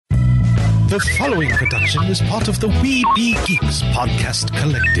The following production is part of the We Be Geeks podcast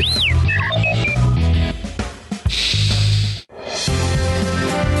collective.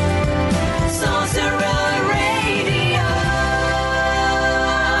 Sorcerer Radio.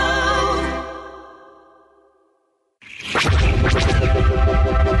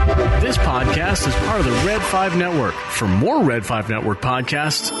 This podcast is part of the Red 5 Network. For more Red 5 Network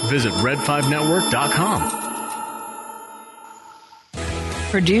podcasts, visit red5network.com.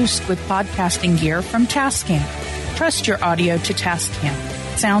 Produced with podcasting gear from Tascam. Trust your audio to Tascam.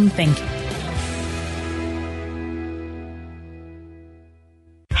 Sound thinking.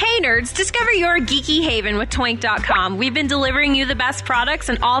 Hey nerds, discover your geeky haven with Toink.com. We've been delivering you the best products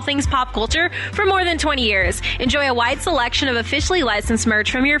and all things pop culture for more than 20 years. Enjoy a wide selection of officially licensed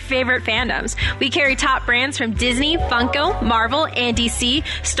merch from your favorite fandoms. We carry top brands from Disney, Funko, Marvel, and DC,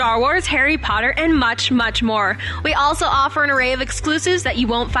 Star Wars, Harry Potter, and much, much more. We also offer an array of exclusives that you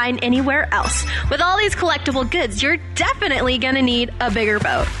won't find anywhere else. With all these collectible goods, you're definitely gonna need a bigger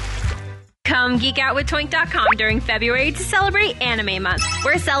boat. Come geek out with Toink.com during February to celebrate Anime Month.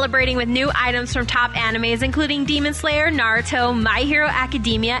 We're celebrating with new items from top animes including Demon Slayer, Naruto, My Hero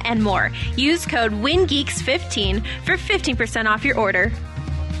Academia, and more. Use code WINGEEKS15 for 15% off your order.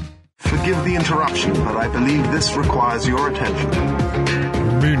 Forgive the interruption, but I believe this requires your attention.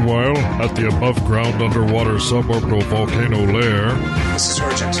 Meanwhile, at the above-ground underwater suborbital volcano lair... This is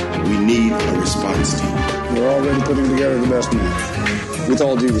urgent. We need a response team. We're already putting together the best move. With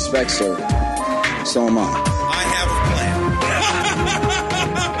all due respect, sir, so am I. I have a plan.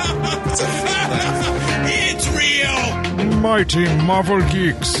 It's a fake laugh. It's real! Mighty Marvel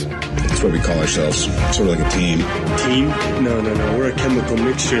Geeks. That's what we call ourselves. Sort of like a team. Team? No. We're a chemical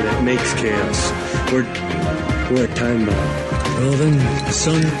mixture that makes chaos. We're a time bomb. Well then,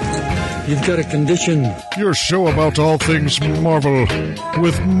 son, you've got a condition. Your show about all things Marvel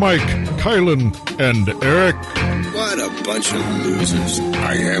with Mike, Kylan, and Eric. What a bunch of losers.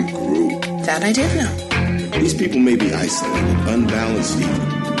 I am Groot. That I did know. These people may be isolated, unbalanced even,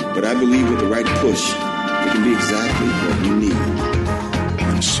 but I believe with the right push, it can be exactly what we need.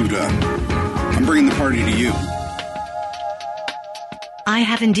 Suit up. I'm bringing the party to you. I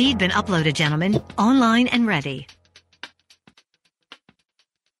have indeed been uploaded, gentlemen, online and ready.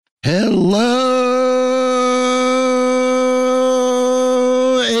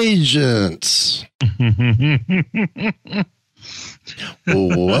 Hello, agents.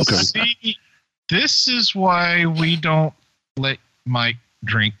 Welcome. See, this is why we don't let Mike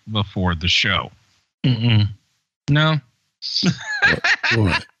drink before the show. No.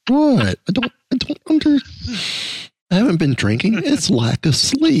 What? I don't I haven't been drinking. It's lack of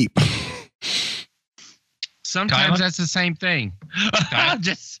sleep. Sometimes that's the same thing.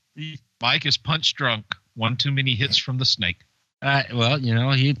 Mike is punch drunk. One too many hits from the snake. Well,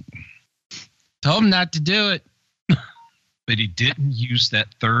 he told him not to do it. But he didn't use that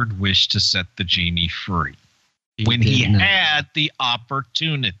third wish to set the genie free when he had the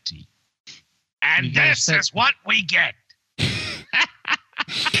opportunity. And this is what we get.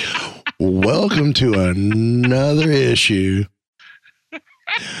 Welcome to another issue.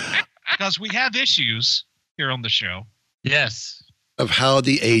 Because we have issues here on the show. Yes. Of how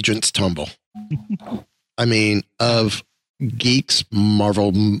the agents tumble. I mean, of Geeks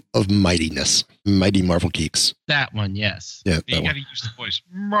Marvel of Mightiness. Mighty Marvel Geeks. That one, yes. Yeah, you got to use the voice.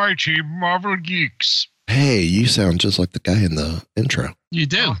 Mighty Marvel Geeks. Hey, you sound just like the guy in the intro. You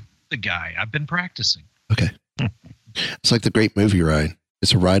do. The guy. I've been practicing. Okay. It's like the great movie ride.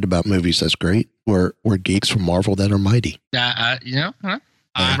 It's a ride about movies that's great. We're geeks from Marvel that are mighty.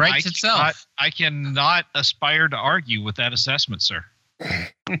 It writes itself. I cannot aspire to argue with that assessment, sir.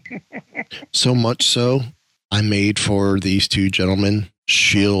 So much so, I made for these two gentlemen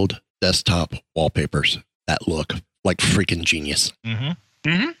Shield desktop wallpapers that look like freaking genius.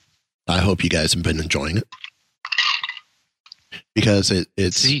 Mm-hmm. I hope you guys have been enjoying it. Because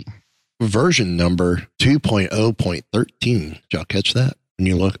it's version number 2.0.13. Did y'all catch that when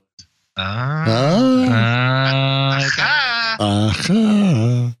you look? I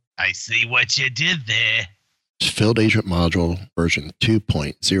see what you did there. Field Agent Module version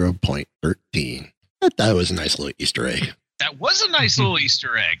 2.0.13. That was a nice little Easter egg. That was a nice little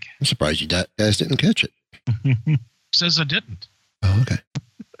Easter egg. I'm surprised you guys didn't catch it. Says I didn't. Oh, okay.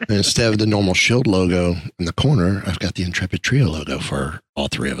 And instead of the normal Shield logo in the corner, I've got the Intrepid Trio logo for all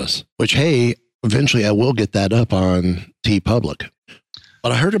three of us. Which, hey, eventually I will get that up on TeePublic.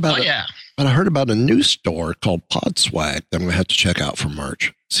 But I heard about But I heard about a new store called Podswag that I'm going to have to check out for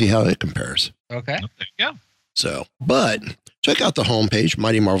merch. See how it compares. Okay. There you go. So, but check out the homepage,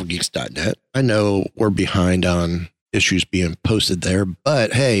 mightymarvelgeeks.net. I know we're behind on issues being posted there,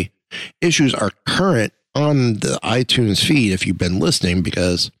 but hey, issues are current on the iTunes feed if you've been listening,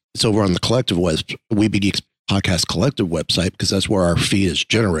 because it's over on the collective Weeby Geeks Podcast Collective website, because that's where our feed is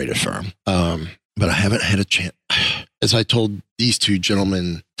generated from. But I haven't had a chance. As I told these two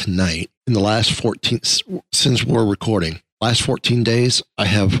gentlemen tonight, in the last 14, since we're recording, last 14 days, I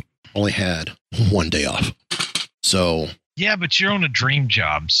have only had one day off. So. Yeah, but you're on a dream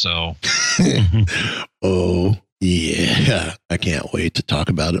job, so. Oh, yeah. I can't wait to talk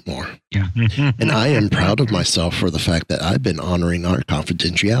about it more. Yeah. And I am proud of myself for the fact that I've been honoring our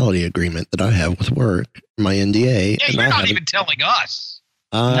confidentiality agreement that I have with work, my NDA. Yeah, you're not even telling us.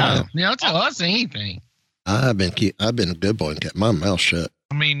 No, don't tell us anything. I've been a good boy and kept my mouth shut.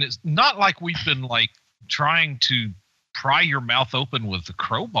 I mean, it's not like we've been like trying to pry your mouth open with a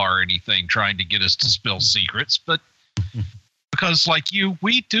crowbar or anything, trying to get us to spill secrets, but because like you,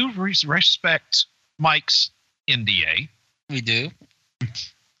 we do respect Mike's NDA. We do.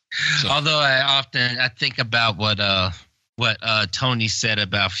 So. Although I think about what Tony said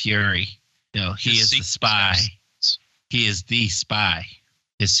about Fury. You know, he is the spy. He is the spy.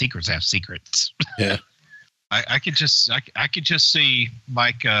 His secrets have secrets. Yeah. I could just see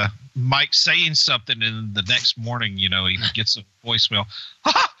Mike saying something, and the next morning, you know, he gets a voicemail.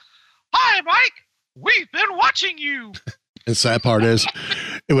 Hi, Mike. We've been watching you. And the sad part is,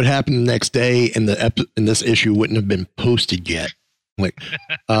 it would happen the next day, and this issue wouldn't have been posted yet. Like,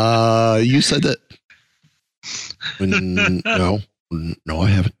 you said that. No, I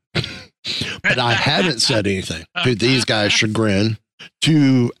haven't. But I haven't said anything to these guys' chagrin,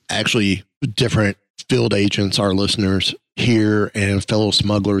 to actually different field agents, our listeners here, and fellow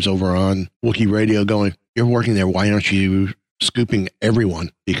smugglers over on Wookiee Radio going, you're working there. Why aren't you scooping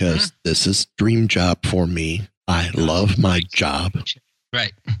everyone? Because this is dream job for me. I love my job.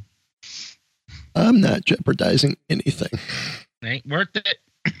 Right. I'm not jeopardizing anything. Ain't worth it.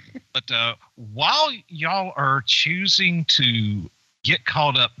 But while y'all are choosing to get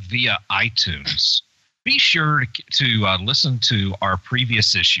caught up via iTunes, be sure to listen to our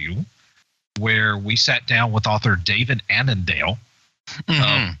previous issue where we sat down with author David Annandale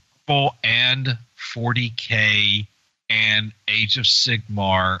of Purple and 40K and Age of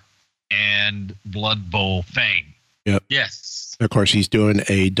Sigmar and Blood Bowl fame. Yep. Yes. Of course, he's doing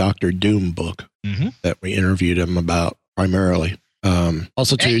a Dr. Doom book that we interviewed him about primarily.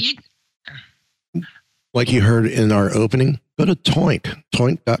 Also, too, like you heard in our opening, go to Toynk,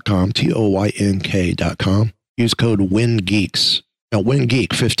 toynk.com, TOYNK.com. Use code WINGEEKS. Now, WINGEEK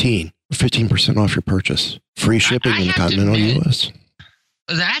 15% off your purchase. Free shipping in the continental U.S.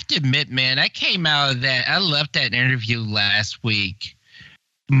 I have to admit, man, I came out of that. I left that interview last week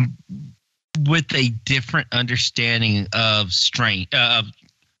with a different understanding of strength of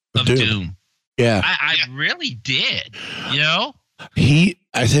Doom. Yeah, I really did. You know,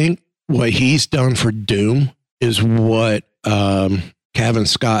 I think what he's done for Doom is what Kevin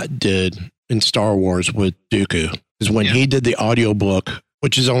Scott did in Star Wars with Dooku. Is when he did the audiobook,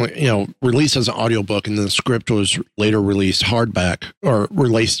 which is only, released as an audiobook, and then the script was later released hardback, or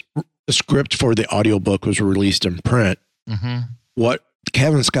released. The script for the audiobook was released in print. What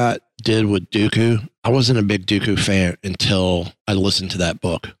Kevin Scott did with Dooku, I wasn't a big Dooku fan until I listened to that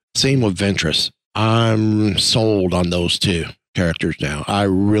book. Same with Ventress. I'm sold on those two characters now. I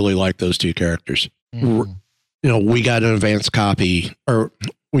really like those two characters. We got an advanced copy, or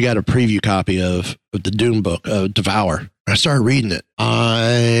we got a preview copy of the Doom book, Devour. I started reading it.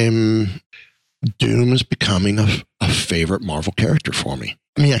 Doom is becoming a favorite Marvel character for me.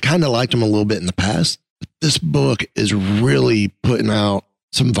 I mean, I kind of liked him a little bit in the past. But this book is really putting out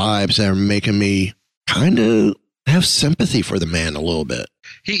some vibes that are making me kind of have sympathy for the man a little bit.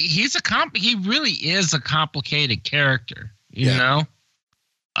 He really is a complicated character, you know?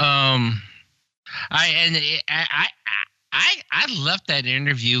 I left that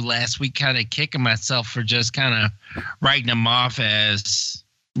interview last week kind of kicking myself for just kind of writing him off as,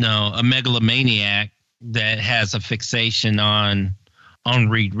 a megalomaniac that has a fixation on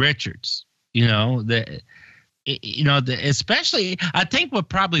Reed Richards. Especially, I think what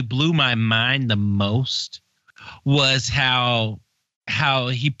probably blew my mind the most was how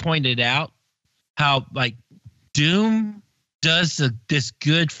he pointed out how, like, Doom does this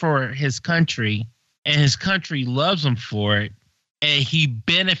good for his country, and his country loves him for it, and he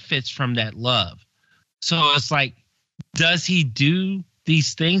benefits from that love. So it's like, does he do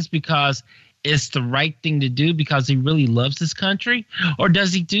these things because it's the right thing to do because he really loves his country, or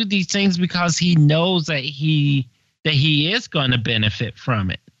does he do these things because he knows that he is going to benefit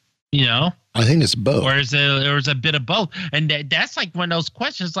from it? I think it's both. Or is a bit of both, and that's like one of those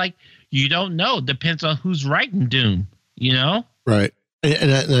questions. Like, you don't know. Depends on who's writing Doom. Right.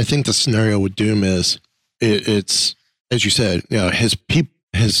 And I think the scenario with Doom is it's, as you said, you know,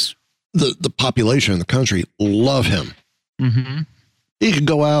 the population in the country love him. Mm-hmm. He could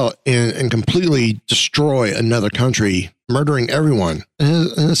go out and completely destroy another country, murdering everyone. And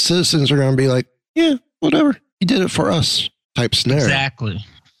his citizens are going to be like, yeah, whatever. He did it for us type scenario. Exactly.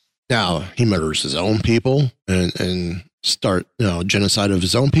 Now, he murders his own people and start, you know, genocide of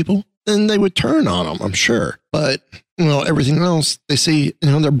his own people. Then they would turn on him, I'm sure. But, you know, everything else, they see,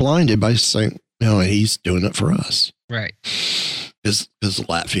 you know, they're blinded by saying, you know, he's doing it for us. Right. Because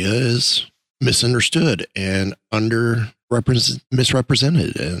Latvia is misunderstood and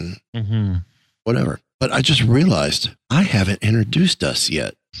misrepresented and whatever. But I just realized I haven't introduced us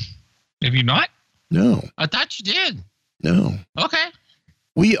yet. Have you not? No. I thought you did. No. Okay.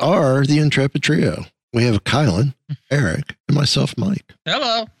 We are the Intrepid Trio. We have Kylan, Eric, and myself, Mike.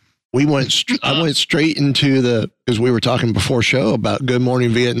 Hello. I went straight into because we were talking before show about Good Morning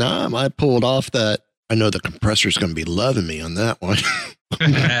Vietnam. I pulled off that. I know the compressor's going to be loving me on that one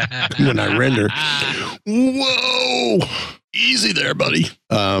when I render. Whoa, easy there, buddy.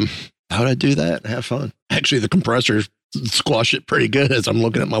 How'd I do that? Have fun. Actually, the compressor squashed it pretty good as I'm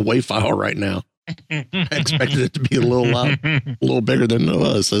looking at my WAV file right now. I expected it to be a little loud, a little bigger than it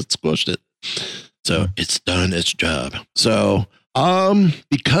was. So it squished it. So it's done its job. So,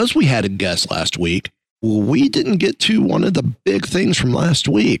 because we had a guest last week, we didn't get to one of the big things from last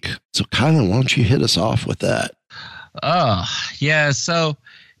week. So, Kylan, why don't you hit us off with that? Oh, yeah. So,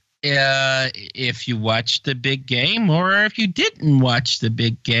 if you watched the big game or if you didn't watch the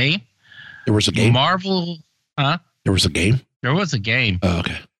big game, there was a game. Marvel, huh? There was a game? There was a game. Oh,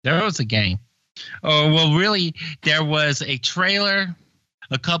 okay. There was a game. Oh, well, really, there was a trailer,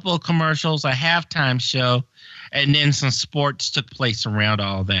 a couple of commercials, a halftime show, and then some sports took place around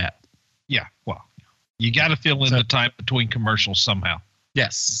all that. Yeah, well, you got to fill in the time between commercials somehow.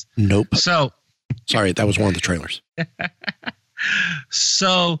 Yes. Nope. So, sorry, that was one of the trailers.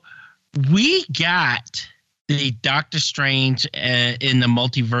 So, we got the Doctor Strange in the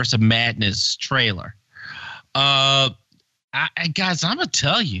Multiverse of Madness trailer. Guys, I'm gonna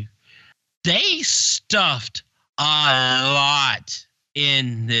tell you, they stuffed a lot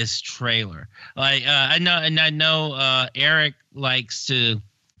in this trailer. Like I know Eric likes to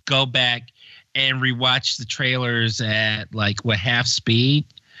go back and rewatch the trailers at like half speed,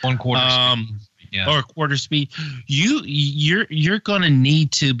 1/4 speed. Yeah. Or quarter speed. You're gonna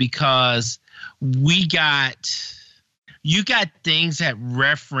need to, because you got things that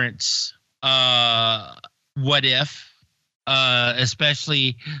reference What If.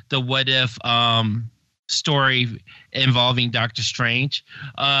 Especially the What If story involving Doctor Strange.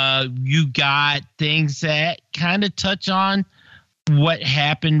 You got things that kind of touch on what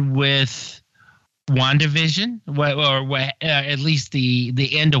happened with WandaVision, or at least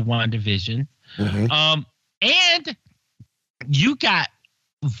the end of WandaVision. Mm-hmm. And you got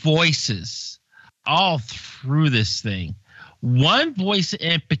voices all through this thing. One voice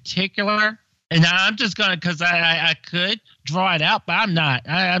in particular. And I'm just going to, because I could draw it out, but I'm not.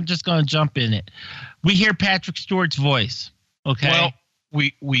 I'm just going to jump in it. We hear Patrick Stewart's voice. Okay. Well,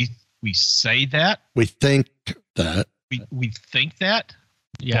 we say that. We think that. We think that.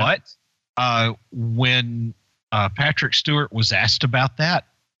 Yeah. But when Patrick Stewart was asked about that,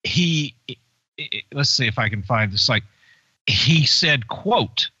 let's see if I can find this. Like, he said,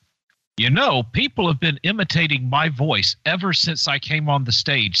 quote, "You know, people have been imitating my voice ever since I came on the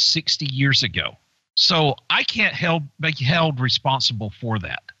stage 60 years ago. So I can't be held responsible for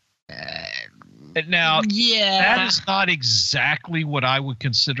that." Now, yeah, that is not exactly what I would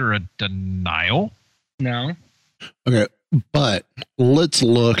consider a denial. No. Okay, but let's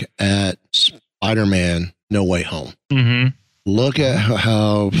look at Spider-Man No Way Home. Mm-hmm. Look at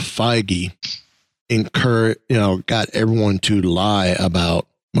how Feige got everyone to lie about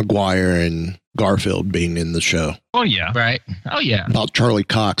Maguire and Garfield being in the show. Oh, yeah. Right. Oh, yeah. About Charlie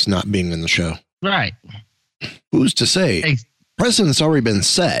Cox not being in the show. Right. Who's to say? Precedent's already been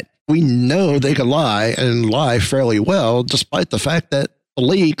set. We know they could lie and lie fairly well, despite the fact that the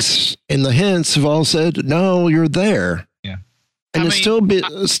leaks and the hints have all said, no, you're there. Yeah. And still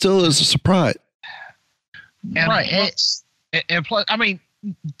is a surprise. And right. Plus, I mean,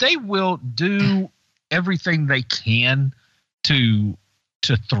 they will do everything they can to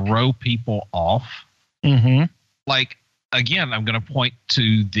throw people off. Mm-hmm. Like, again, I'm going to point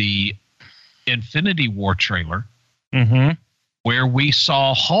to the Infinity War trailer, mm-hmm. where we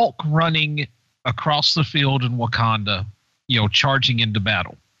saw Hulk running across the field in Wakanda, charging into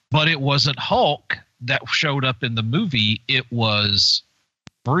battle. But it wasn't Hulk that showed up in the movie. It was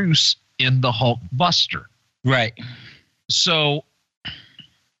Bruce in the Hulk Buster. Right. So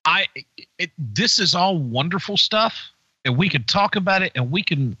this is all wonderful stuff, and we can talk about it, and we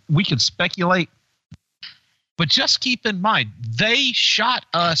can speculate. But just keep in mind, they shot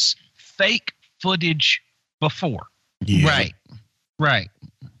us fake footage before. Yeah. Right.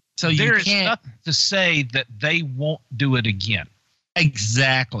 So you There's can't nothing to say that they won't do it again.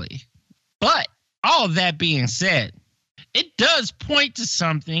 exactly. But all of that being said, it does point to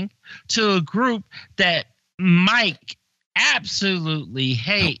something, to a group that Mike absolutely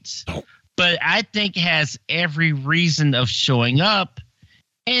hates, but I think has every reason of showing up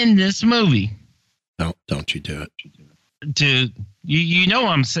in this movie. Don't you do it, dude? You know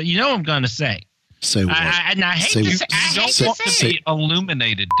I'm going to say. Say what? I hate to say. I don't want to be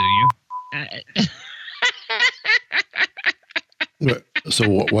illuminated, do you? So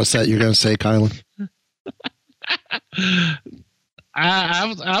what's that you're going to say, Kylan?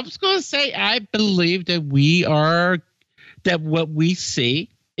 I was going to say I believe that what we see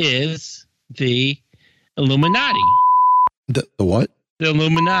is the Illuminati. The what? The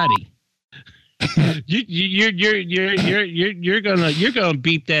Illuminati. You're gonna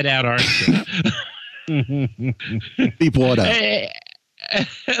beep that out, aren't you? Beep what out?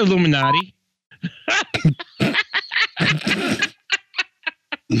 Illuminati.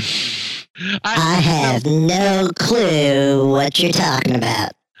 I have no clue what you're talking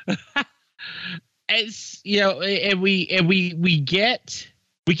about. It's, and we get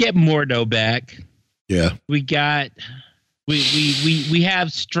Mordo back. Yeah. We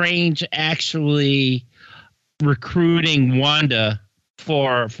have Strange actually recruiting Wanda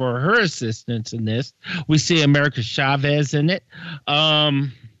for her assistance in this. We see America Chavez in it.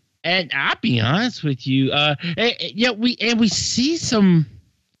 And I'll be honest with you, we see some,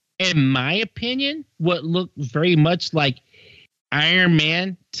 in my opinion, what look very much like Iron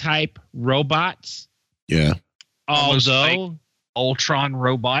Man type robots. Yeah. Although like Ultron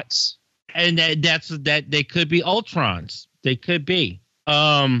robots. And that's they could be Ultrons. They could be.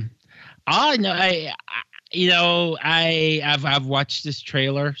 I've watched this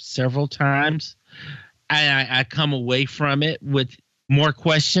trailer several times, and I come away from it with more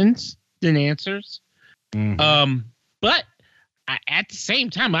questions than answers. Mm-hmm. But at the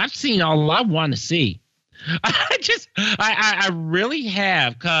same time, I've seen all I want to see. I really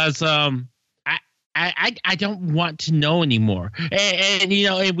have, because I don't want to know anymore.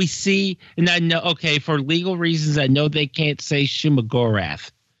 And we see, and I know, okay, for legal reasons, I know they can't say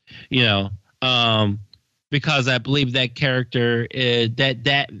Shumagorath, because I believe that character,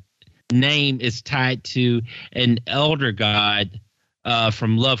 that name is tied to an elder god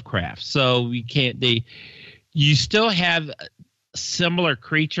from Lovecraft. So you still have a similar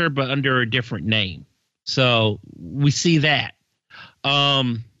creature, but under a different name. So we see that.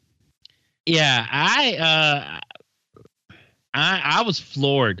 Yeah, I was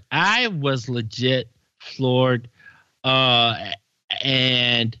floored. I was legit floored.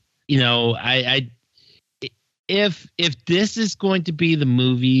 And if this is going to be the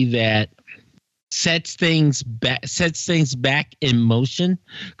movie that sets things back in motion,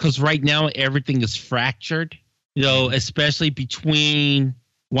 because right now everything is fractured, especially between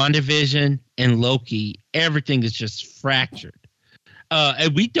WandaVision and Loki, everything is just fractured.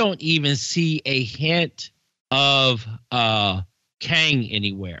 And we don't even see a hint of Kang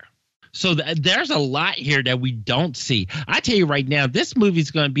anywhere. So there's a lot here that we don't see. I tell you right now, this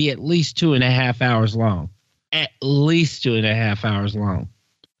movie's going to be at least 2.5 hours long. At least 2.5 hours long.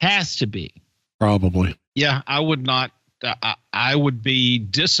 Has to be. Probably. Yeah, I would not. I would be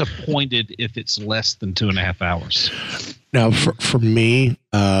disappointed if it's less than 2.5 hours. Now, for me,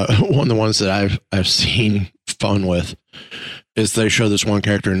 one of the ones that I've seen fun with is they show this one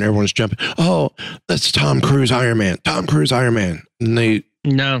character and everyone's jumping. Oh, that's Tom Cruise Iron Man. Tom Cruise Iron Man.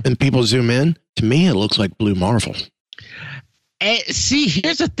 And people zoom in. To me, it looks like Blue Marvel. And see,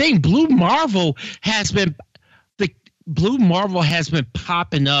 here's the thing: Blue Marvel has been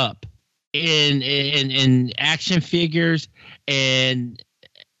popping up in action figures and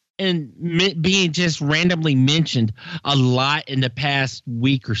being just randomly mentioned a lot in the past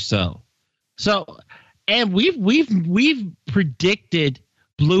week or so. So, and we've predicted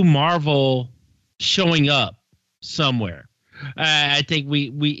Blue Marvel showing up somewhere. I think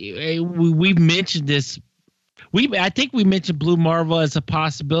we mentioned this. I think we mentioned Blue Marvel as a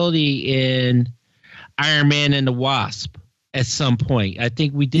possibility in Iron Man and the Wasp at some point. I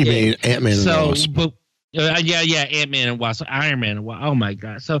think we did. You mean Ant-Man and the Wasp? But, Ant-Man and Wasp, Iron Man and Wasp. Oh my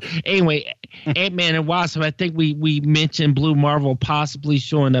God! So anyway, Ant-Man and Wasp. I think we mentioned Blue Marvel possibly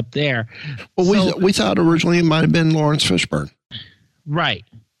showing up there. Well, we thought originally it might have been Lawrence Fishburne. Right.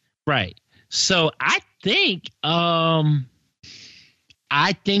 So I think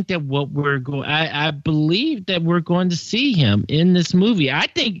I think that what we're going, I believe that we're going to see him in this movie. I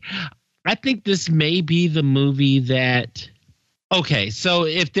think this may be the movie that. Okay, so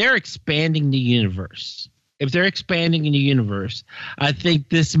if they're expanding the universe, I think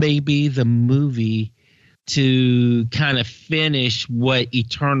this may be the movie to kind of finish what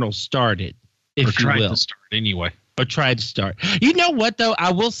Eternal started, if or tried you will. to start anyway. Or tried to start. You know what, though?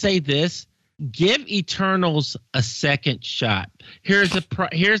 I will say this. Give Eternals a second shot. Here's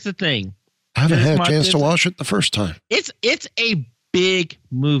the thing. I haven't had a chance to watch it the first time. It's a big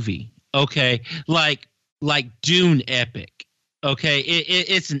movie, okay? Like Dune epic, okay?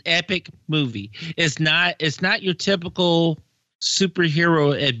 It's an epic movie. It's not your typical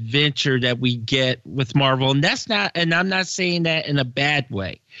superhero adventure that we get with Marvel, and I'm not saying that in a bad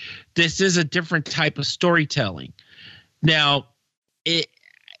way. This is a different type of storytelling. Now, it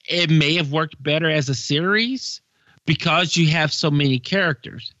may have worked better as a series because you have so many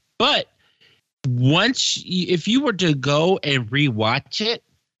characters. But if you were to go and rewatch it,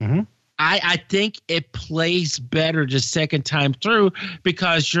 I think it plays better the second time through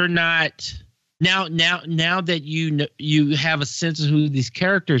because you're not now that you have a sense of who these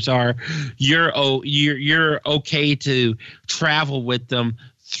characters are, you're okay to travel with them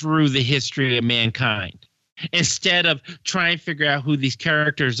through the history of mankind. Instead of trying to figure out who these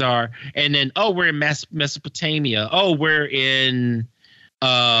characters are, and then we're in Mesopotamia. We're in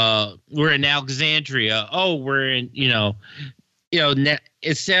Alexandria. We're in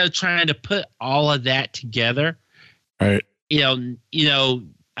instead of trying to put all of that together, right?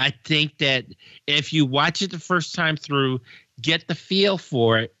 I think that if you watch it the first time through, get the feel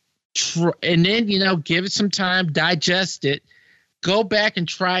for it, and then give it some time, digest it. Go back and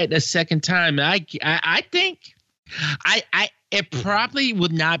try it a second time. I think it probably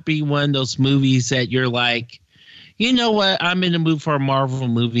would not be one of those movies that you're like, you know what, I'm in the mood for a Marvel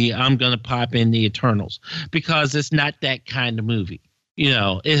movie. I'm going to pop in the Eternals because it's not that kind of movie.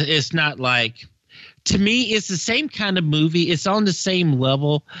 It's not like, to me, it's the same kind of movie. It's on the same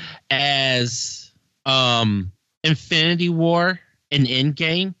level as Infinity War and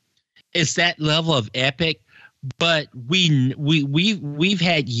Endgame. It's that level of epic. But we've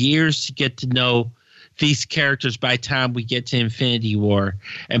had years to get to know these characters by the time we get to Infinity War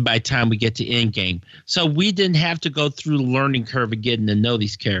and by the time we get to Endgame. So we didn't have to go through the learning curve of getting to know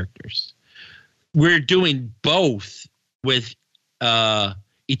these characters. We're doing both with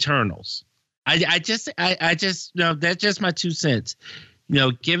Eternals. I just that's just my 2 cents.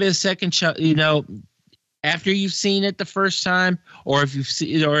 Give it a second shot. After you've seen it the first time, or if you saw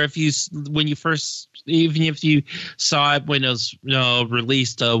it when it was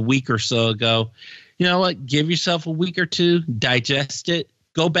released a week or so ago, you know what? Give yourself a week or two, digest it,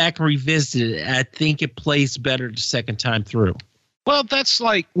 go back and revisit it. I think it plays better the second time through. Well, that's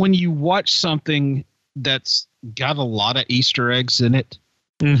like when you watch something that's got a lot of Easter eggs in it,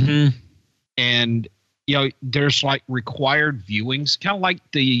 and there's like required viewings, kind of like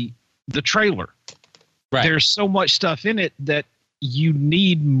the trailer. Right. There's so much stuff in it that you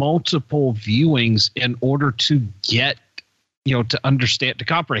need multiple viewings in order to get, to understand, to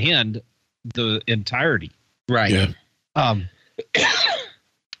comprehend the entirety. Right. Yeah.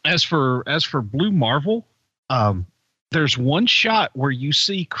 As for Blue Marvel, there's one shot where you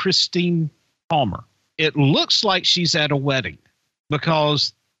see Christine Palmer. It looks like she's at a wedding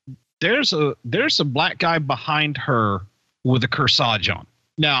because there's a black guy behind her with a corsage on.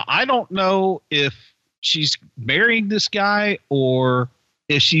 Now, I don't know if she's marrying this guy or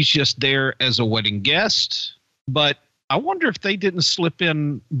if she's just there as a wedding guest, but I wonder if they didn't slip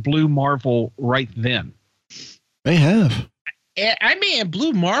in Blue Marvel right then. They have. I mean,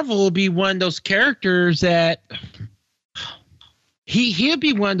 Blue Marvel will be one of those characters that he'll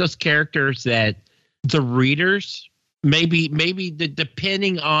be one of those characters that the readers maybe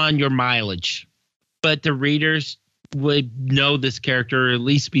depending on your mileage, but the readers would know this character or at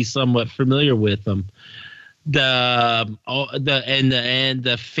least be somewhat familiar with them. The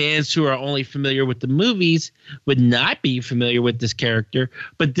fans who are only familiar with the movies would not be familiar with this character,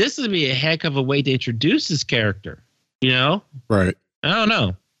 but this would be a heck of a way to introduce this character, Right. I don't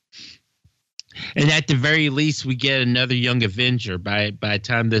know. And at the very least, we get another Young Avenger by the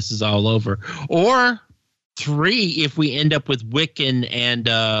time this is all over, or 3 if we end up with Wiccan and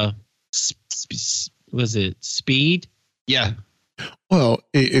was it Speed? Yeah. Well,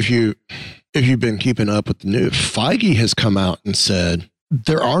 if you've been keeping up with the news, Feige has come out and said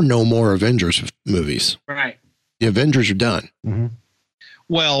there are no more Avengers movies. Right. The Avengers are done. Mm-hmm.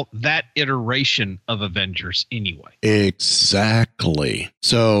 Well, that iteration of Avengers anyway. Exactly.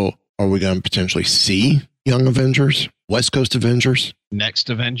 So are we going to potentially see Young Avengers, West Coast Avengers, Next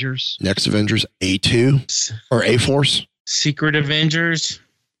Avengers, A2 or A-Force, Secret Avengers.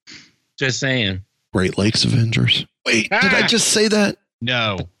 Just saying. Great Lakes Avengers. Wait, did I just say that?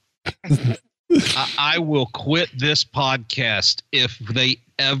 No. I will quit this podcast if they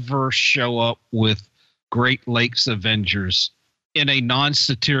ever show up with Great Lakes Avengers in a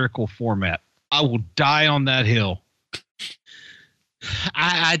non-satirical format. I will die on that hill.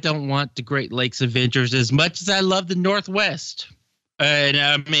 I don't want the Great Lakes Avengers as much as I love the Northwest. And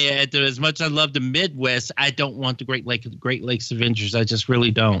I mean, as much as I love the Midwest, I don't want the Great Lakes Avengers. I just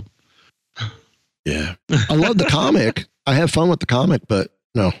really don't. Yeah. I love the comic. I have fun with the comic, but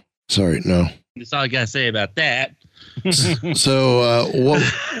no. Sorry, no. That's all I got to say about that. So,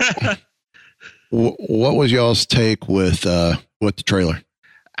 what was y'all's take with the trailer?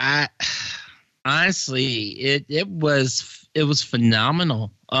 Honestly, it was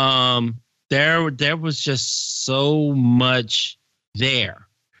phenomenal. There was just so much there,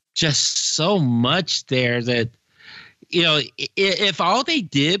 that, you know, if all they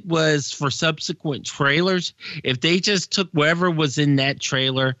did was for subsequent trailers, if they just took whatever was in that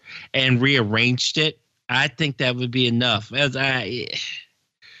trailer and rearranged it, I think that would be enough. As I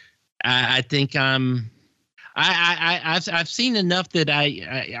think I've seen enough that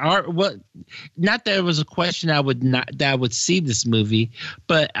not that it was a question I would see this movie,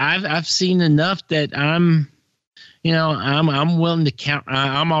 but I've seen enough that I'm willing to count.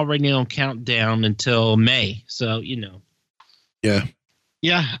 I'm already on countdown until May. So, you know. Yeah.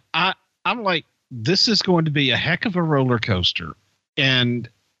 Yeah. I'm like, this is going to be a heck of a roller coaster. And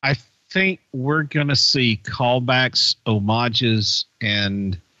I think we're going to see callbacks, homages,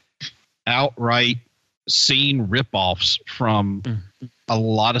 and outright scene ripoffs from a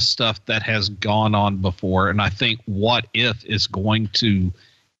lot of stuff that has gone on before. And I think What If is going to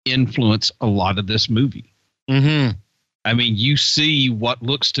influence a lot of this movie. Mm-hmm. I mean, you see what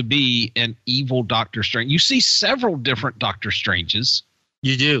looks to be an evil Doctor Strange. You see several different Doctor Stranges.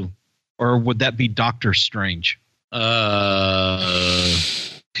 You do. Or would that be Doctor Strange? Yeah,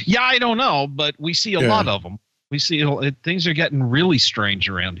 I don't know, but we see a lot of them. We see things are getting really strange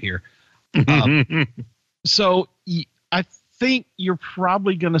around here. So I think you're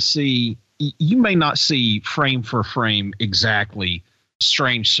probably going to see, you may not see frame for frame exactly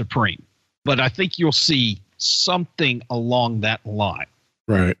Strange Supreme, but I think you'll see something along that line.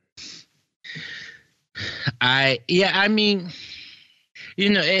 Right. I mean,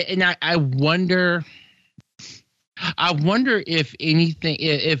 you know, and I wonder if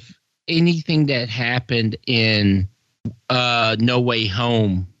anything that happened in No Way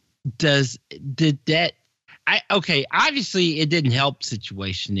Home obviously it didn't help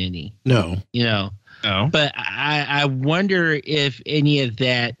situation any. No. You know. No. But I wonder if any of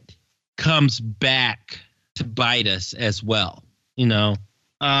that comes back to bite us as well, you know.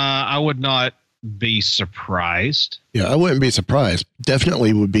 I would not be surprised. Yeah, I wouldn't be surprised.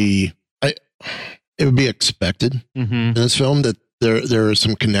 Definitely would be. It would be expected in this film that there is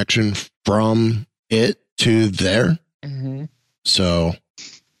some connection from it to there. Mm-hmm. So,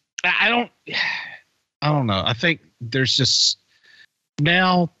 I don't know. I think there's just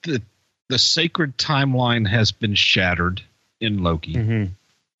now the sacred timeline has been shattered in Loki.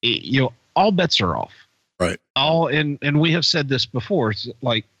 Mm-hmm. All bets are off. Right. And we have said this before, it's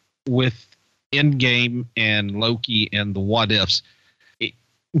like with Endgame and Loki and the what ifs,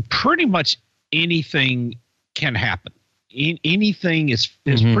 pretty much anything can happen. Anything is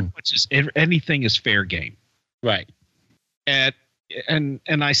pretty much anything is fair game. Right. And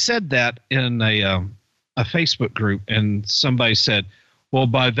I said that in a Facebook group, and somebody said, well,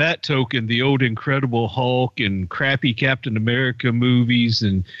 by that token, the old Incredible Hulk and crappy Captain America movies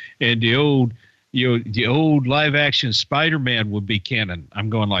and the old live action Spider-Man would be canon. I'm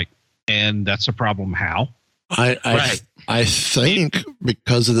going like, and that's a problem. How? I think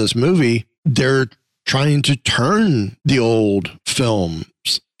because of this movie, they're trying to turn the old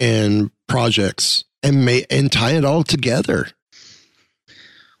films and projects and tie it all together.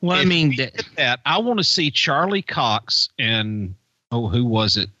 Well, I mean, I want to see Charlie Cox and who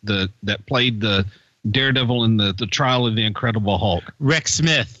was it that played the Daredevil in the Trial of the Incredible Hulk? Rex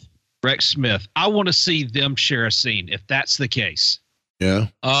Smith. I want to see them share a scene if that's the case. Yeah.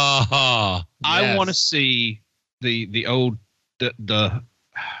 I want to see the old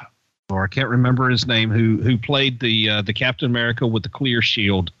or I can't remember his name who played the Captain America with the clear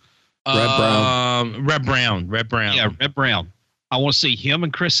shield. Red Brown. Red Brown. Yeah, Red Brown. I want to see him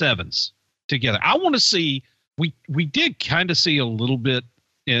and Chris Evans together. I want to see. We did kind of see a little bit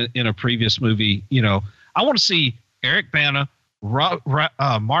in a previous movie. You know, I want to see Eric Bana, Mark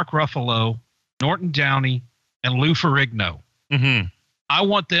Ruffalo, Norton Downey, and Lou Ferrigno. Mm-hmm. I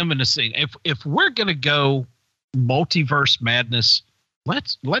want them in the scene. If we're gonna go multiverse madness,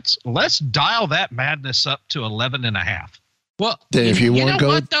 let's dial that madness up to 11.5. Well, If you want to go,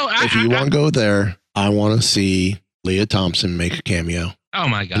 what, though? if you want to go there, I want to see Leah Thompson make a cameo. Oh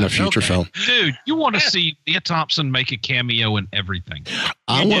my god! In a future film, dude, you want to see Leah Thompson make a cameo in everything?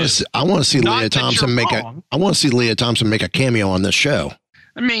 I want to see Leah Thompson make a. I want to see Leah Thompson make a cameo on this show.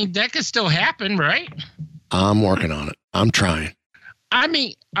 I mean, that could still happen, right? I'm working on it. I'm trying. I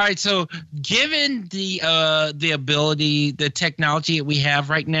mean, all right. So, given the ability, the technology that we have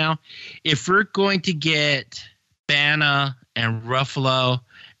right now, if we're going to get Bana and Ruffalo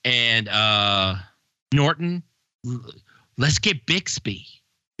and Norton, let's get Bixby.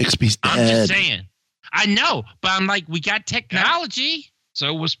 Bixby's dead. I'm just saying. I know, but I'm like, we got technology.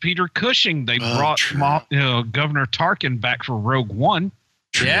 So was Peter Cushing. They brought Governor Tarkin back for Rogue One.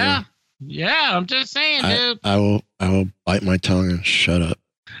 True. Yeah. Yeah, I'm just saying, dude. I will bite my tongue and shut up.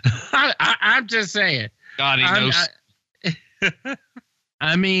 I'm just saying. God, he knows.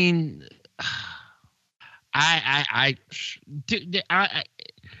 I mean,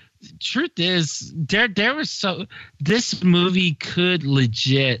 truth is, there was this movie could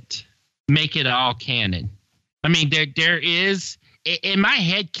legit make it all canon. I mean, there is in my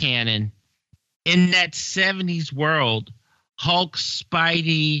head canon in that 70s world, Hulk,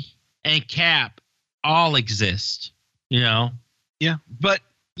 Spidey, and Cap all exist, Yeah, but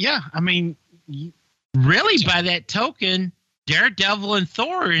I mean, really by that token, Daredevil and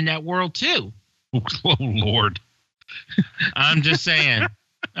Thor are in that world too. Oh Lord. I'm just saying.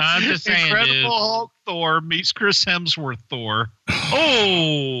 Incredible dude. Hulk Thor meets Chris Hemsworth Thor.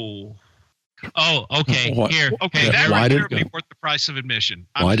 Oh, okay. What? Here. Okay, here. that Why right did- there would be worth the price of admission.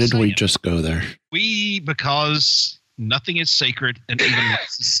 Why did we just go there? Because nothing is sacred and even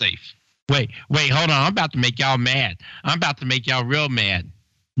less is safe. Wait, hold on. I'm about to make y'all mad. I'm about to make y'all real mad.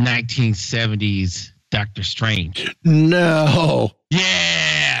 1970s Doctor Strange. No.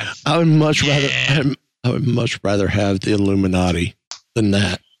 Yes. I would much rather have the Illuminati than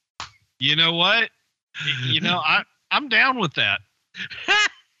that. You know what? I'm down with that.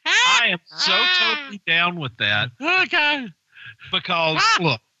 I am so totally down with that. Okay. Because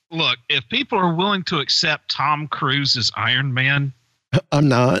look, if people are willing to accept Tom Cruise as Iron Man, I'm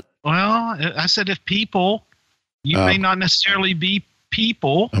not. well, I said if people, you may not necessarily be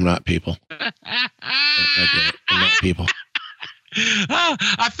people. I'm not people. I'm not people. Oh,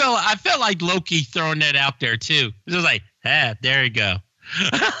 I felt like Loki throwing that out there too. It was like, there you go.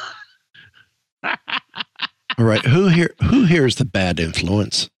 All right, who here is the bad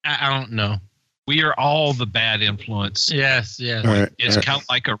influence? I don't know. We are all the bad influence. Yes. All right, It's kind of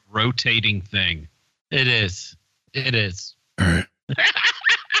like a rotating thing. It is. All right.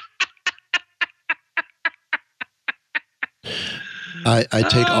 I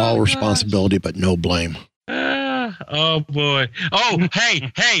take all responsibility, but no blame. Oh boy. Oh,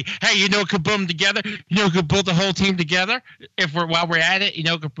 hey, you know, could put them together. You know, could put the whole team together. While we're at it, you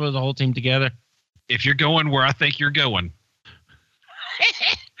know, could put the whole team together. If you're going where I think you're going.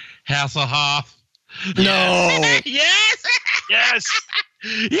 Hasselhoff. No. Yes. Yes.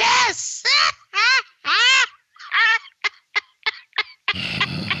 Yes.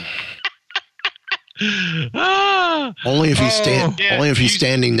 Only if he's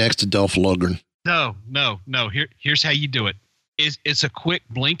standing next to Dolph Lundgren. No. Here's how you do it. It's a quick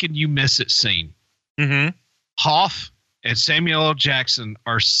blink and you miss it scene. Mm-hmm. Hoff and Samuel L. Jackson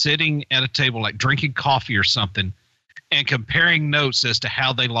are sitting at a table, like drinking coffee or something, and comparing notes as to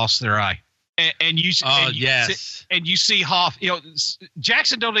how they lost their eye. And you see Hoff. You know,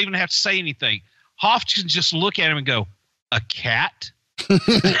 Jackson don't even have to say anything. Hoff can just look at him and go, "A cat,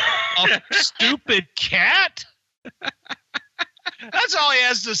 a stupid cat." That's all he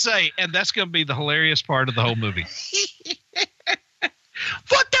has to say, and that's going to be the hilarious part of the whole movie.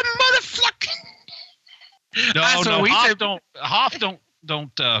 What the motherfucking? Hoff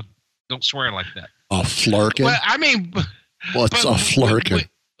don't swear like that. A flirkin? Well, I mean, what's a flirkin?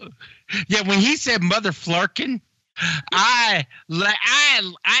 Yeah, when he said mother flirkin, I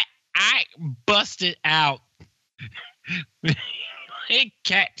busted out.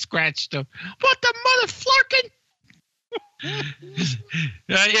 Cat scratched him. What the mother flirkin?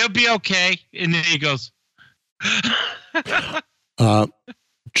 It'll be okay. And then he goes.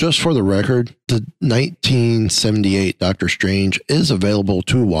 Just for the record, the 1978 Doctor Strange is available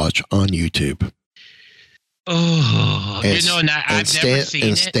to watch on YouTube. Oh, I've never seen it.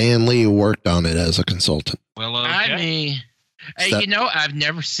 And Stan Lee worked on it as a consultant. Well, okay. I mean, I've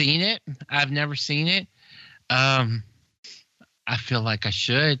never seen it. I feel like I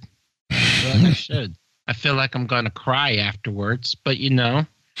should. feel like I should. I feel like I'm going to cry afterwards, but you know.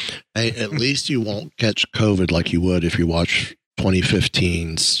 Hey, at least you won't catch COVID like you would if you watch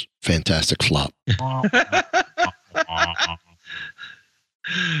 2015's Fantastic Flop.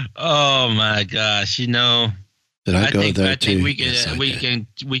 Oh my gosh! You know, Did I go there too? I think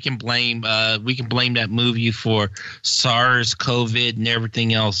we can blame that movie for SARS, COVID, and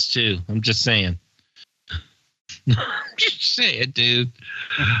everything else too. I'm just saying. I'm just saying, dude.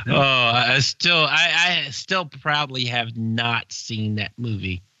 Oh, I still proudly have not seen that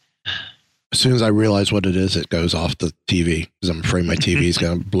movie. As soon as I realize what it is, it goes off the TV because I'm afraid my TV is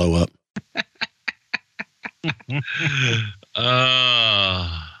going to blow up.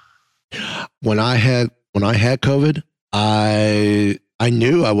 When I had COVID, I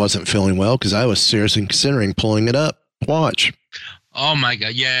knew I wasn't feeling well because I was seriously considering pulling it up. Watch. Oh my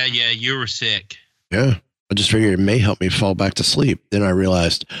God! Yeah, you were sick. Yeah, I just figured it may help me fall back to sleep. Then I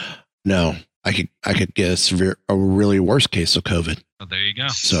realized, no, I could get a really worse case of COVID. Oh, there you go.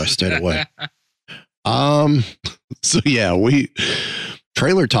 So I stayed away. So yeah,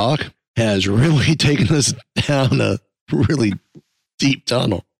 Trailer Talk has really taken us down a really deep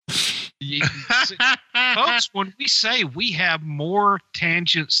tunnel. Folks, when we say we have more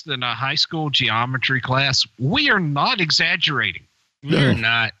tangents than a high school geometry class, we are not exaggerating. We're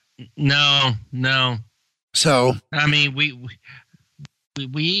not. No. So I mean,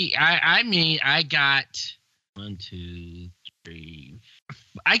 I got 1, 2, 3.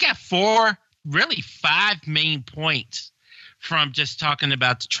 I got 4, really 5 main points from just talking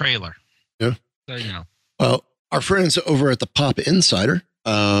about the trailer. Yeah. So you know. Well, our friends over at the Pop Insider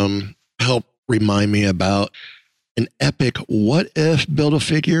help remind me about an epic what if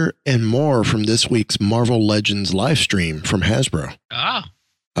Build-A-Figure and more from this week's Marvel Legends live stream from Hasbro. Oh.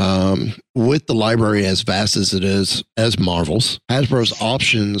 With the library as vast as it is as Marvel's, Hasbro's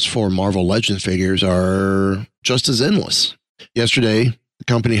options for Marvel Legends figures are just as endless. Yesterday, the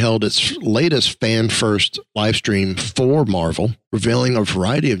company held its latest fan-first live stream for Marvel, revealing a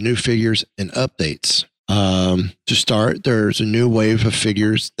variety of new figures and updates. To start, there's a new wave of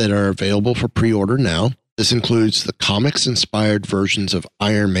figures that are available for pre-order now. This includes the comics-inspired versions of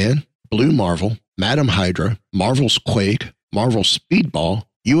Iron Man, Blue Marvel, Madam Hydra, Marvel's Quake, Marvel's Speedball,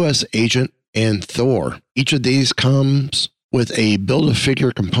 U.S. Agent, and Thor. Each of these comes with a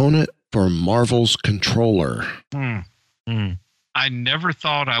Build-A-Figure component for Marvel's controller. I never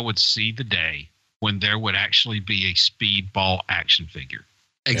thought I would see the day when there would actually be a Speedball action figure.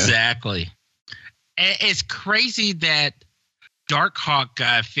 Exactly. Yeah. It's crazy that Darkhawk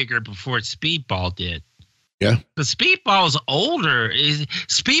got a figure before Speedball did. Yeah. The Speedball is older.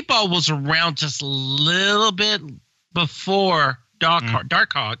 Speedball was around just a little bit before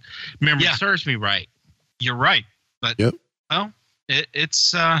Darkhawk. Memory serves me right. You're right. But, well,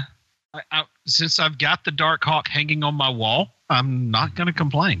 it's since I've got the Darkhawk hanging on my wall, I'm not going to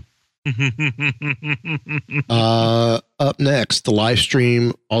complain. Up next, the live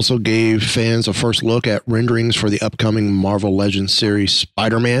stream also gave fans a first look at renderings for the upcoming Marvel Legends series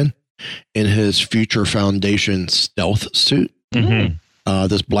Spider-Man in his Future Foundation stealth suit.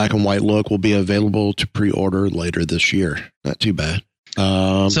 This black and white look will be available to pre-order later this year. Not too bad.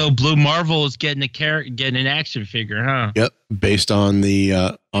 So Blue Marvel is getting an action figure, huh? Yep, based on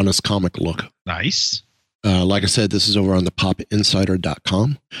the Honest Comic look. Nice. Like I said, this is over on the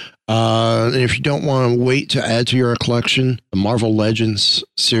popinsider.com. And if you don't want to wait to add to your collection, the Marvel Legends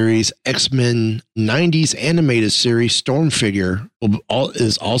series X-Men 90s animated series Storm figure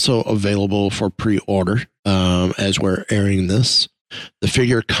is also available for pre-order as we're airing this. The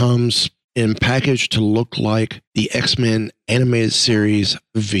figure comes in package to look like the X-Men animated series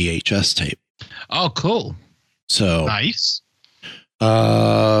VHS tape. Oh, cool. So nice.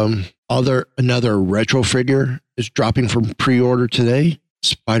 Another retro figure is dropping from pre-order today.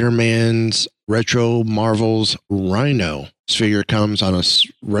 Spider-Man's Retro Marvel's Rhino. This figure comes on a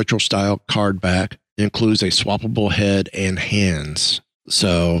retro style card back. It includes a swappable head and hands.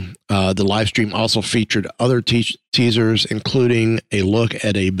 So the live stream also featured other teasers, including a look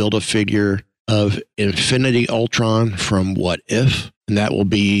at a Build-A-Figure of Infinity Ultron from What If, and that will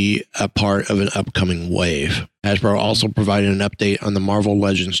be a part of an upcoming wave. Hasbro also provided an update on the Marvel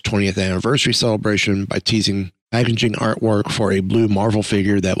Legends 20th anniversary celebration by teasing packaging artwork for a Blue Marvel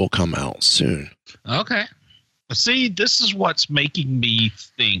figure that will come out soon. Okay. See, this is what's making me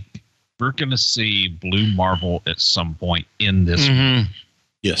think we're going to see Blue Marvel at some point in this.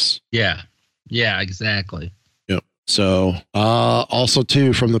 Yes. Yeah. Yeah, exactly. Yep. So, also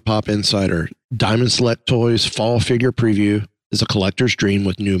too, from the Pop Insider, Diamond Select Toys Fall Figure Preview is a collector's dream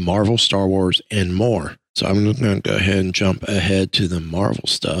with new Marvel, Star Wars, and more. So I'm going to go ahead and jump ahead to the Marvel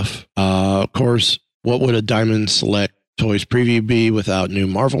stuff. Of course, what would a Diamond Select Toys preview be without new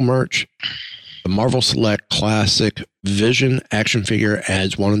Marvel merch? The Marvel Select Classic Vision action figure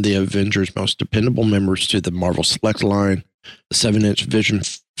adds one of the Avengers' most dependable members to the Marvel Select line. The 7-inch Vision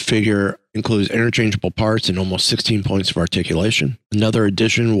figure includes interchangeable parts and almost 16 points of articulation. Another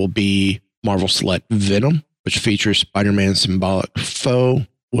addition will be Marvel Select Venom, which features Spider-Man's symbolic foe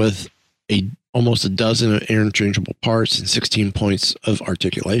with almost a dozen of interchangeable parts and 16 points of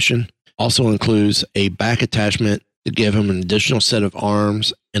articulation. Also includes a back attachment to give him an additional set of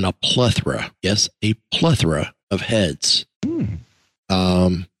arms and a plethora, yes, a plethora of heads.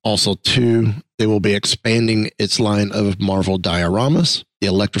 Also, they will be expanding its line of Marvel dioramas. The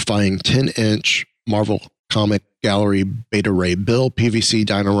electrifying 10-inch Marvel Comic Gallery Beta Ray Bill PVC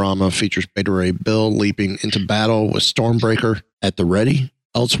diorama features Beta Ray Bill leaping into battle with Stormbreaker at the ready.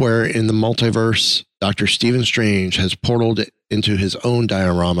 Elsewhere in the multiverse, Dr. Stephen Strange has portaled into his own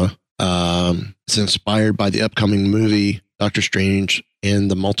diorama. It's inspired by the upcoming movie Doctor Strange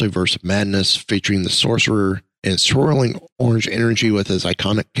and the Multiverse of Madness, featuring the Sorcerer and swirling orange energy with his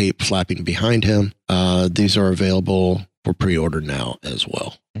iconic cape flapping behind him. These are available for pre-order now as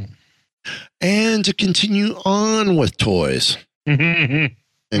well. And to continue on with toys and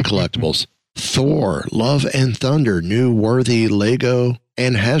collectibles, Thor, Love and Thunder, new worthy Lego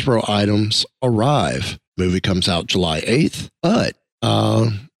and Hasbro items arrive. Movie comes out July 8th, but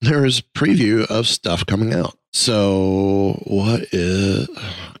there is preview of stuff coming out. So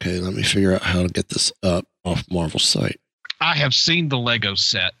okay, let me figure out how to get this up off Marvel's site. I have seen the Lego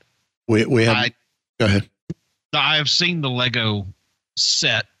set. We have, go ahead. I have seen the Lego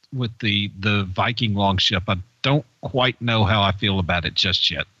set with the Viking longship. I don't quite know how I feel about it just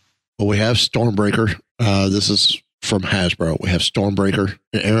yet. Well, we have Stormbreaker. This is from Hasbro. We have Stormbreaker,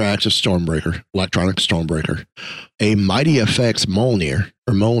 an interactive Stormbreaker, electronic Stormbreaker, a Mighty Effects Mjolnir,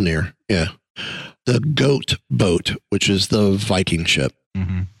 yeah. The Goat Boat, which is the Viking ship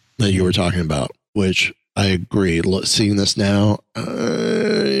that you were talking about, which I agree. Seeing this now,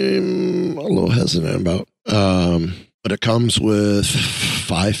 I'm a little hesitant about. But it comes with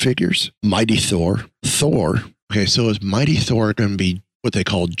 5 figures. Mighty Thor. Okay, so is Mighty Thor going to be what they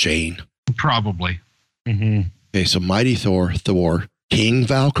call Jane? Probably. Okay, so Mighty Thor, King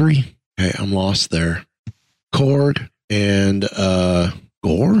Valkyrie. Okay, I'm lost there. Korg and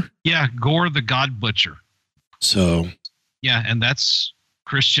Gore? Yeah, Gore the God Butcher. So. Yeah, and that's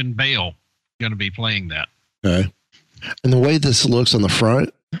Christian Bale going to be playing that. Okay. And the way this looks on the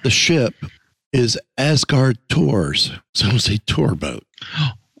front, the ship is Asgard Tours. So it's a tour boat.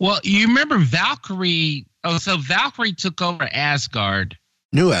 Well, you remember Valkyrie. Oh, so Valkyrie took over Asgard.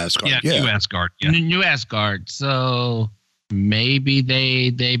 New Asgard. Yeah. New Asgard. Yeah. New Asgard. So maybe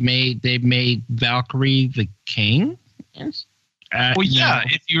they made Valkyrie the king? Yes. Well, yeah.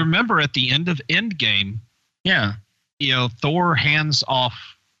 If you remember at the end of Endgame, Thor hands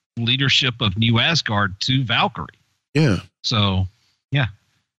off leadership of New Asgard to Valkyrie. Yeah. So, yeah.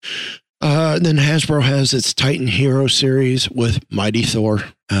 Then Hasbro has its Titan Hero series with Mighty Thor,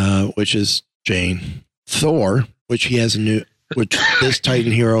 which is Jane. Thor, which this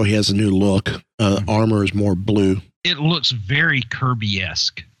Titan Hero, he has a new look. Armor is more blue. It looks very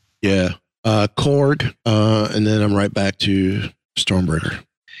Kirby-esque. Yeah. Korg, and then I'm right back to Stormbreaker.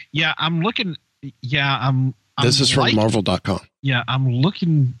 Yeah, I'm looking. Yeah, This is from Marvel.com. Yeah, I'm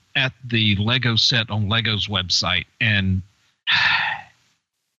looking at the Lego set on Lego's website, and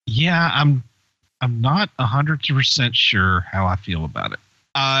yeah, I'm not 100% sure how I feel about it.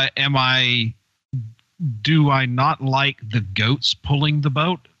 Do I not like the goats pulling the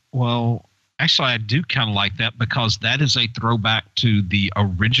boat? Well, actually, I do kind of like that because that is a throwback to the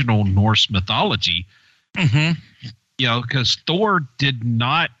original Norse mythology. Because Thor did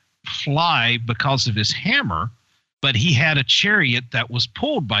not fly because of his hammer, but he had a chariot that was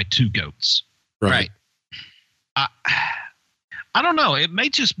pulled by 2 goats. Right. I don't know. It may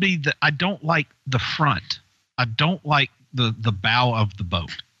just be that I don't like the front. I don't like the bow of the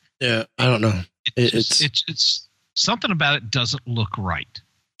boat. Yeah, I don't know. It's something about it doesn't look right.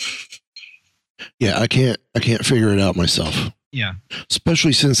 Yeah, I can't figure it out myself. Yeah.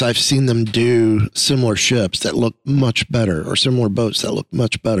 Especially since I've seen them do similar ships that look much better, or similar boats that look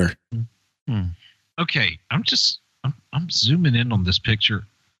much better. Okay, I'm zooming in on this picture.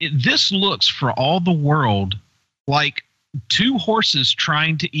 This looks for all the world like 2 horses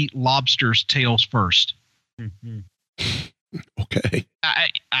trying to eat lobsters' tails first. Okay.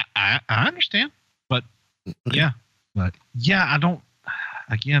 I understand, but yeah, I don't.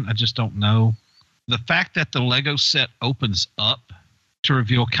 Again, I just don't know. The fact that the Lego set opens up to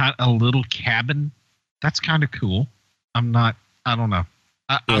reveal kind of a little cabin that's kind of cool. I don't know.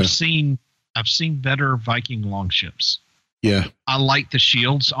 I've seen better Viking longships. Yeah. I like the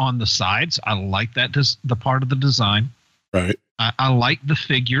shields on the sides. I like that the part of the design. Right. I like the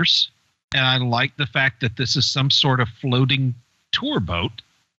figures, and I like the fact that this is some sort of floating tour boat.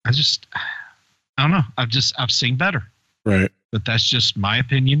 I don't know. I've seen better. Right. But that's just my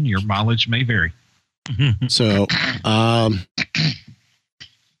opinion. Your mileage may vary. So, I've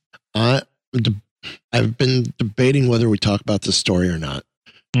been debating whether we talk about this story or not.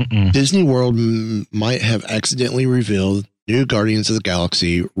 Disney World might have accidentally revealed new Guardians of the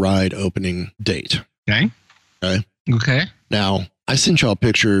Galaxy ride opening date. Okay. Now, I sent y'all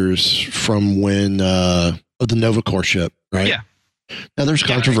pictures from when of the Nova Corps ship, right? Yeah. Now there's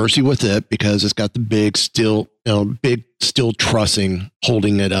controversy with it because it's got the big steel trussing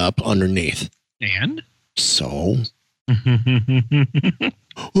holding it up underneath. And so, why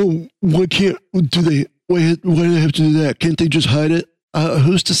do they have to do that? Can't they just hide it?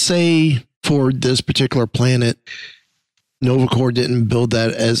 Who's to say for this particular planet, Nova Corps didn't build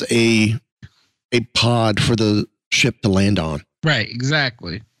that as a pod for the ship to land on? Right,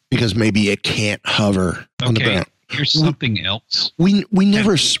 exactly. Because maybe it can't hover on the ground. Here's something else. We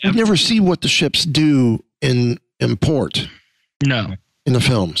never see what the ships do in port. No. In the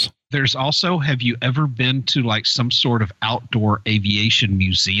films. There's also, have you ever been to like some sort of outdoor aviation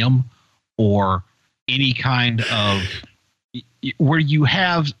museum or any kind of where you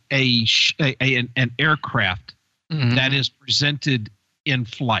have an aircraft that is presented in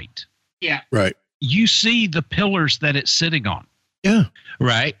flight? Yeah. Right. You see the pillars that it's sitting on. Yeah.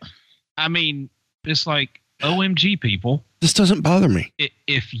 Right. I mean, it's like, OMG, people. This doesn't bother me.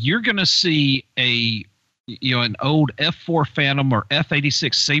 If you're going to see an old F4 Phantom or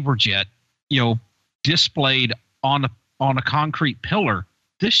F-86 Saberjet, displayed on a concrete pillar,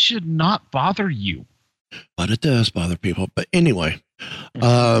 this should not bother you. But it does bother people. But anyway,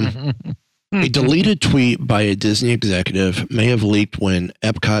 a deleted tweet by a Disney executive may have leaked when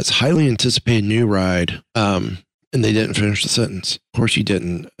Epcot's highly anticipated new ride, and they didn't finish the sentence. Of course you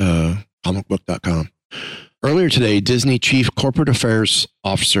didn't, comicbook.com. Earlier today, Disney Chief Corporate Affairs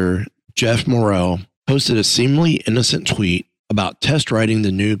Officer Jeff Morrell posted a seemingly innocent tweet about test riding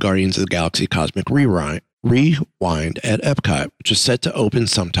the new Guardians of the Galaxy Cosmic Rewind at Epcot, which is set to open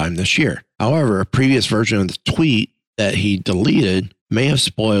sometime this year. However, a previous version of the tweet that he deleted may have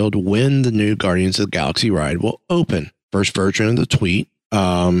spoiled when the new Guardians of the Galaxy ride will open. First version of the tweet,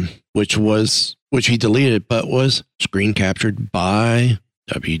 which he deleted, but was screen captured by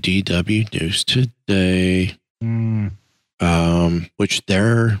WDW News Today, which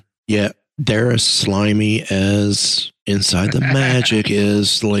they're as slimy as Inside the Magic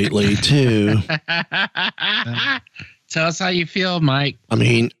is lately too. Tell us how you feel, Mike. I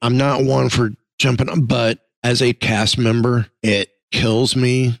mean, I'm not one for jumping, but as a cast member, it kills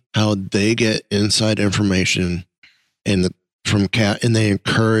me how they get inside information and they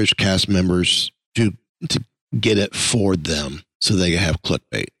encourage cast members to get it for them, so they have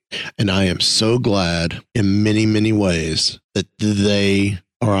clickbait. And I am so glad in many, many ways that they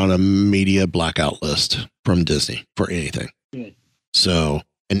are on a media blackout list from Disney for anything. Good. So,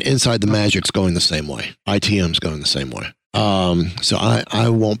 and Inside the Magic's going the same way. ITM's going the same way. So I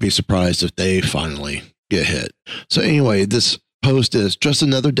won't be surprised if they finally get hit. So anyway, this post is just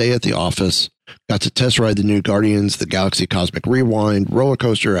another day at the office. Got to test ride the new Guardians of the Galaxy Cosmic Rewind roller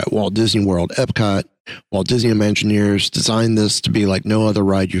coaster at Walt Disney World Epcot. Walt Disney Imagineers designed this to be like no other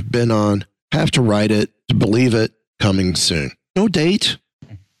ride you've been on. Have to ride it to believe it. Coming soon. No date.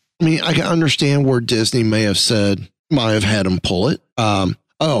 I mean, I can understand where Disney might have had them pull it.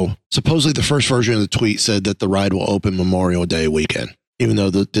 Supposedly the first version of the tweet said that the ride will open Memorial Day weekend, even though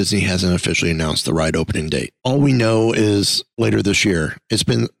the Disney hasn't officially announced the ride opening date. All we know is later this year.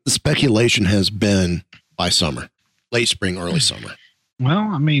 The speculation has been by summer, late spring, early summer. Well,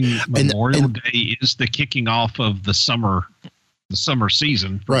 I mean, Memorial Day is the kicking off of the summer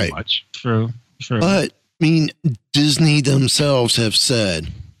season, pretty much. True. But I mean, Disney themselves have said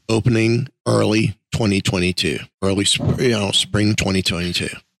opening early 2022, spring 2022,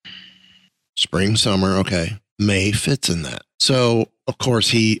 spring, summer. Okay. May fits in that. So of course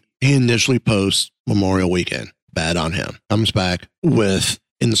he initially posts Memorial Weekend. Bad on him. Comes back with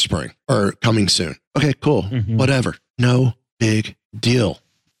in the spring or coming soon. Okay, cool. Whatever. No big deal.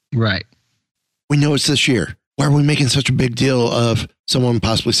 Right. We know it's this year. Why are we making such a big deal of someone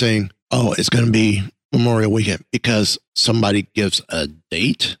possibly saying, oh, it's going to be Memorial Weekend because somebody gives a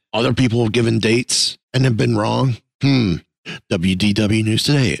date? Other people have given dates and have been wrong. WDW News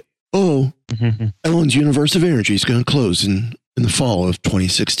Today. Oh, Ellen's Universe of Energy is going to close in in the fall of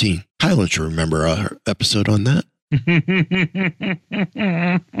 2016. Kylan should remember our episode on that.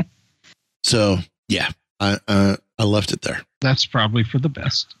 So, yeah, I left it there. That's probably for the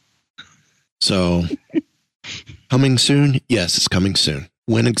best. So, coming soon? Yes, it's coming soon.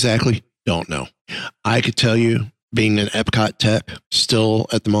 When exactly? Don't know. I could tell you, being an Epcot tech still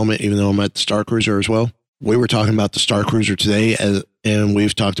at the moment, even though I'm at the Star Cruiser as well, we were talking about the Star Cruiser today, and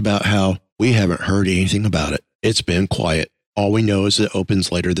we've talked about how we haven't heard anything about it. It's been quiet. All we know is it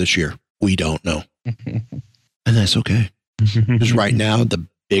opens later this year. We don't know. And that's okay. Because right now, the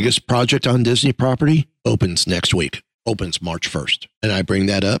biggest project on Disney property opens next week. Opens March 1st. And I bring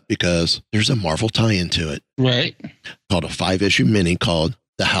that up because there's a Marvel tie-in to it. Right. Called a 5-issue mini called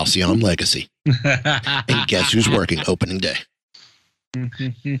The Halcyon Legacy. And guess who's working opening day?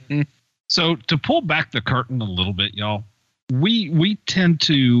 So to pull back the curtain a little bit, y'all, we tend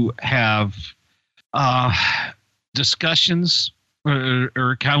to have discussions,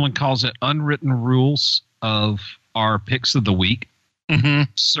 or Kylan calls it unwritten rules of our picks of the week. Mm-hmm.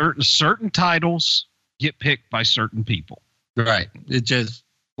 Certain titles get picked by certain people. Right. It just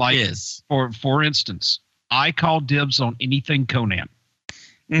like is. For instance, I call dibs on anything Conan.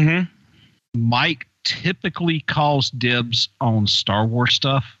 Mm-hmm. Mike typically calls dibs on Star Wars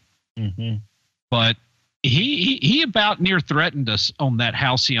stuff. Mm-hmm. But he about near threatened us on that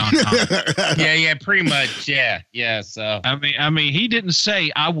Halcyon comic. Yeah, pretty much. Yeah. So I mean, he didn't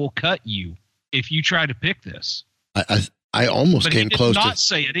say I will cut you if you try to pick this. I almost But came he did close not to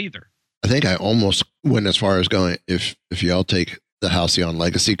say it either. I think I almost went as far as going, if y'all take the Halcyon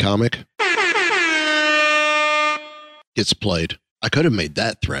Legacy comic, gets played. I could have made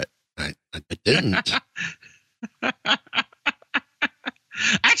that threat. I didn't.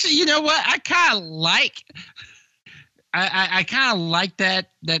 Actually, you know what? I kind of like. I kind of like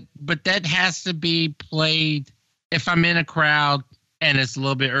that, but that has to be played if I'm in a crowd and it's a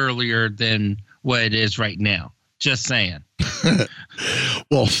little bit earlier than what it is right now. Just saying.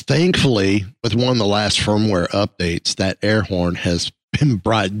 Well, thankfully, with one of the last firmware updates, that air horn has been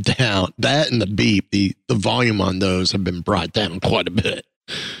brought down. That and the beep, the volume on those have been brought down quite a bit.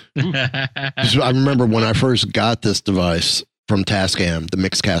 I remember when I first got this device from Tascam, the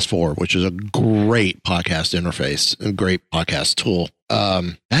Mixcast 4, which is a great podcast interface, a great podcast tool.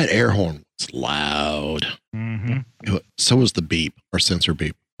 That air horn was loud. Mm-hmm. So was the beep, or sensor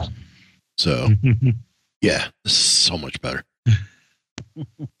beep. So, yeah, this is so much better.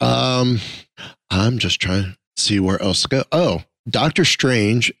 I'm just trying to see where else to go. Oh, Doctor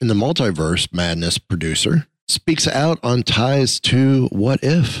Strange in the Multiverse Madness producer speaks out on ties to What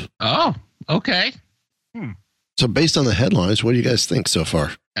If. Oh, okay. So based on the headlines, what do you guys think so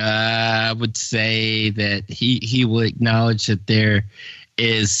far? I would say that he will acknowledge that there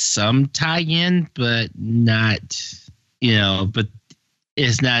is some tie-in, but not, but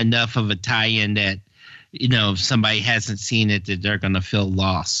it's not enough of a tie-in that, if somebody hasn't seen it, that they're going to feel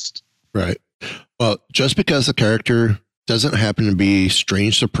lost. Right. Well, just because the character doesn't happen to be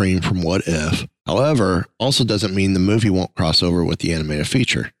Strange Supreme from What If, however, also doesn't mean the movie won't cross over with the animated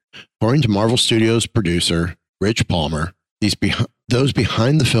feature. According to Marvel Studios producer Rich Palmer, those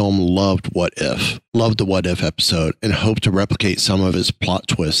behind the film loved the What If episode, and hope to replicate some of its plot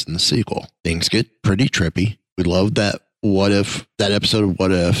twists in the sequel. Things get pretty trippy. We love that episode of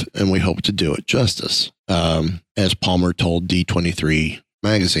What If, and we hope to do it justice. As Palmer told D23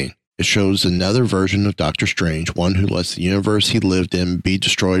 magazine, it shows another version of Doctor Strange, one who lets the universe he lived in be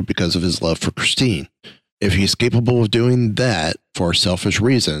destroyed because of his love for Christine. If he's capable of doing that for a selfish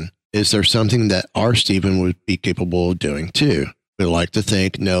reason, is there something that our Stephen would be capable of doing too? We like to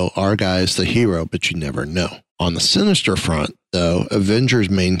think, no, our guy is the hero, but you never know. On the sinister front, though, Avengers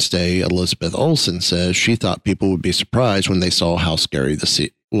mainstay Elizabeth Olsen says she thought people would be surprised when they saw how scary the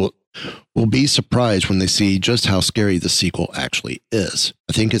sequel will be surprised when they see just how scary the sequel actually is.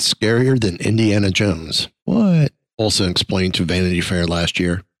 I think it's scarier than Indiana Jones. What? Olsen explained to Vanity Fair last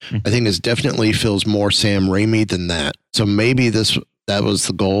year. I think it definitely feels more Sam Raimi than that. So maybe that was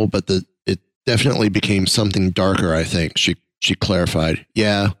the goal, but it definitely became something darker, I think. She clarified.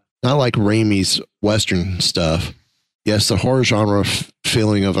 Yeah, not like Raimi's Western stuff. Yes, the horror genre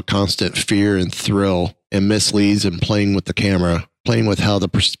feeling of a constant fear and thrill and misleads and playing with the camera, playing with how the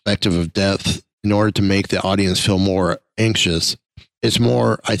perspective of depth in order to make the audience feel more anxious. I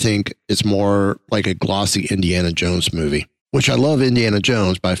think it's more like a glossy Indiana Jones movie, which I love Indiana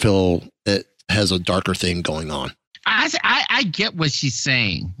Jones, but I feel it has a darker thing going on. I get what she's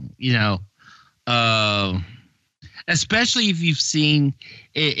saying, especially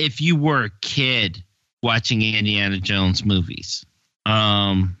if you were a kid watching Indiana Jones movies.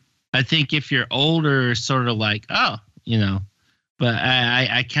 I think if you're older, sort of like, But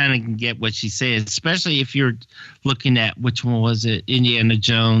I kind of get what she's saying, especially if you're looking at which one was it, Indiana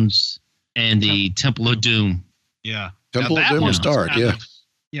Jones and the Temple of Doom. Yeah. Temple of Doom was dark, yeah.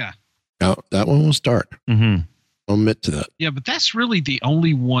 Yeah. No, that one was dark. Mm-hmm. I'll admit to that. Yeah, but that's really the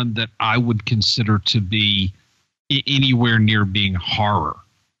only one that I would consider to be anywhere near being horror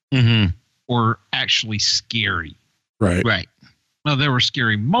or actually scary. Right. Right. Now, there were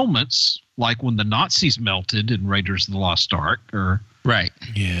scary moments, like when the Nazis melted in Raiders of the Lost Ark, or right.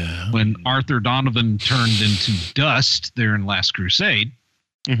 Yeah. When Arthur Donovan turned into dust there in Last Crusade.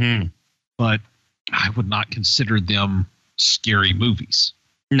 Mm-hmm. But I would not consider them scary movies.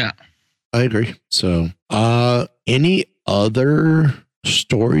 No. I agree. So, any other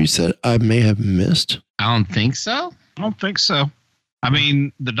stories that I may have missed? I don't think so. I don't think so. I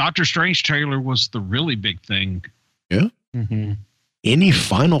mean, the Doctor Strange trailer was the really big thing. Yeah. Mm-hmm. Any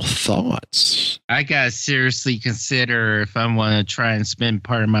final thoughts? I gotta seriously consider if I want to try and spend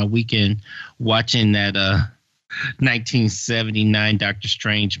part of my weekend watching that 1979 Doctor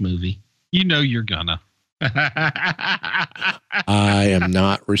Strange movie. You know you're gonna. I am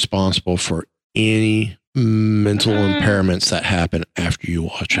not responsible for any mental impairments that happen after you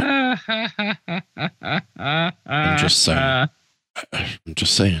watch it. I'm just saying.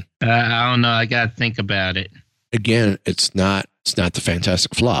 I don't know. I got to think about it. Again, it's not the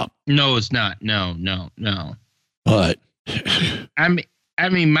Fantastic Flop. No, it's not. No. But I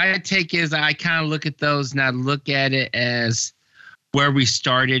mean, my take is I kind of look at those and I look at it as where we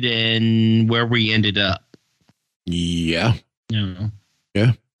started and where we ended up. Yeah. Yeah.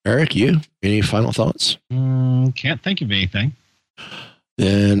 Yeah. Eric, you? Any final thoughts? Can't think of anything.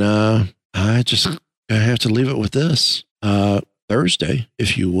 Then I just have to leave it with this. Thursday,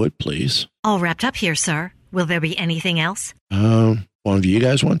 if you would, please. All wrapped up here, sir. Will there be anything else? One of you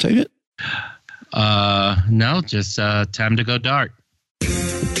guys want to take it? No, just time to go dark.